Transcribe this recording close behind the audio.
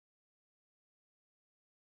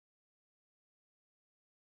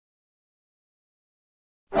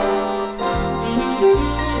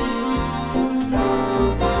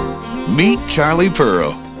Meet Charlie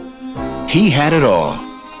Pearl. He had it all.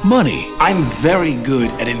 Money. I'm very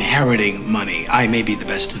good at inheriting money. I may be the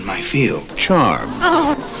best in my field. Charm.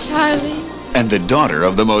 Oh, Charlie. And the daughter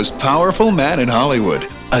of the most powerful man in Hollywood,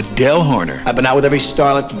 Adele Horner. I've been out with every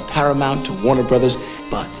starlet from Paramount to Warner Brothers,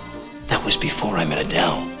 but that was before I met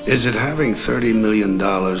Adele. Is it having $30 million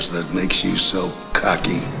that makes you so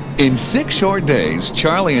cocky? In 6 short days,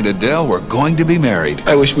 Charlie and Adele were going to be married.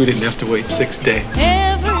 I wish we didn't have to wait 6 days.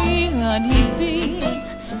 Every honeybee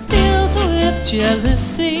fills with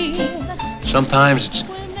jealousy. Sometimes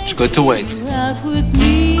it's good to wait. Out with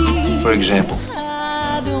me. For example.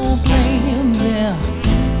 I don't blame them.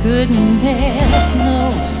 Goodness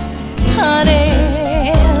knows,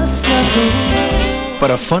 honeysuckle.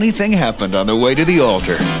 But a funny thing happened on the way to the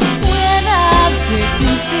altar. When I'm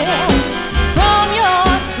taking sips from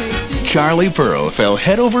your tasty Charlie Pearl fell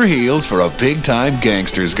head over heels for a big-time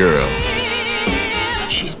gangster's girl.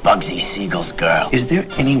 She's Bugsy Siegel's girl. Is there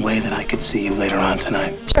any way that I could see you later on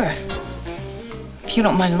tonight? Sure. If you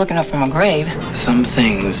don't mind looking up from a grave. Some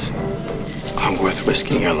things are worth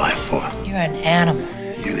risking your life for. You're an animal.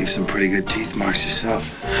 You leave some pretty good teeth marks yourself.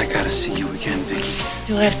 I gotta see you again, Vicky.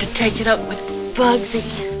 You'll have to take it up with Bugsy.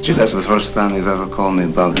 Gee, that's the first time you've ever called me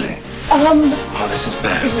Bugsy. Oh, this is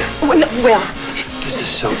bad. Well, This is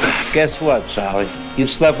so bad. Guess what, Charlie? You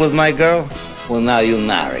slept with my girl? Well, now you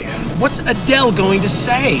marry her. What's Adele going to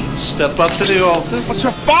say? Step up to the altar. What's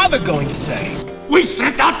her father going to say? We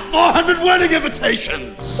sent out 400 wedding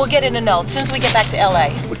invitations! We'll get in a note as soon as we get back to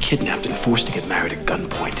L.A. We're kidnapped and forced to get married at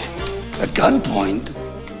gunpoint. At gunpoint?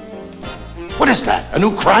 What is that? A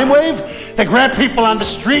new crime wave? They grab people on the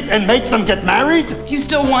street and make them get married? do you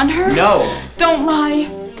still want her? No. Don't lie.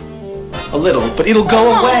 A little, but it'll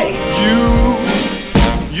go away.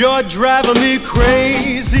 You're driving me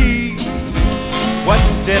crazy. What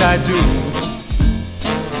did I do?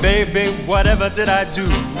 Baby, whatever did I do?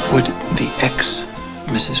 Would the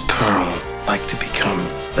ex-Mrs. Pearl like to become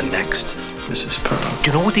the next Mrs. Pearl?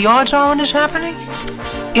 Do you know what the odds are on this happening?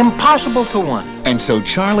 Impossible to 1. And so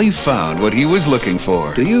Charlie found what he was looking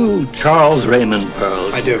for. Do you, Charles Raymond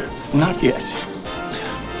Pearl? I do. Not yet.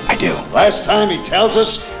 I do. Last time he tells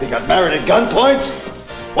us he got married at gunpoint?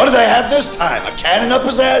 What do they have this time? A cannon up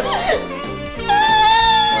his ass?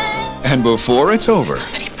 And before it's over,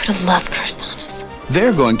 Somebody put a love curse on us.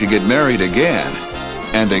 they're going to get married again,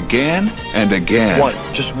 and again, and again.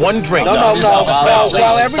 Just one drink. No.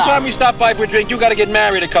 Well, every time you stop by for a drink, you gotta get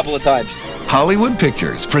married a couple of times. Hollywood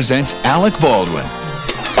Pictures presents Alec Baldwin.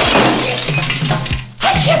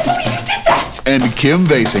 I can't believe you did that! And Kim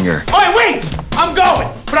Basinger. Oh, wait! I'm going,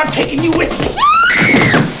 but I'm taking you with me.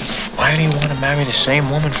 Why do you want to marry the same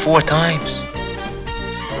woman 4 times?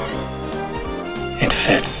 It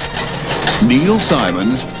fits. Neil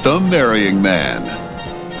Simon's The Marrying Man.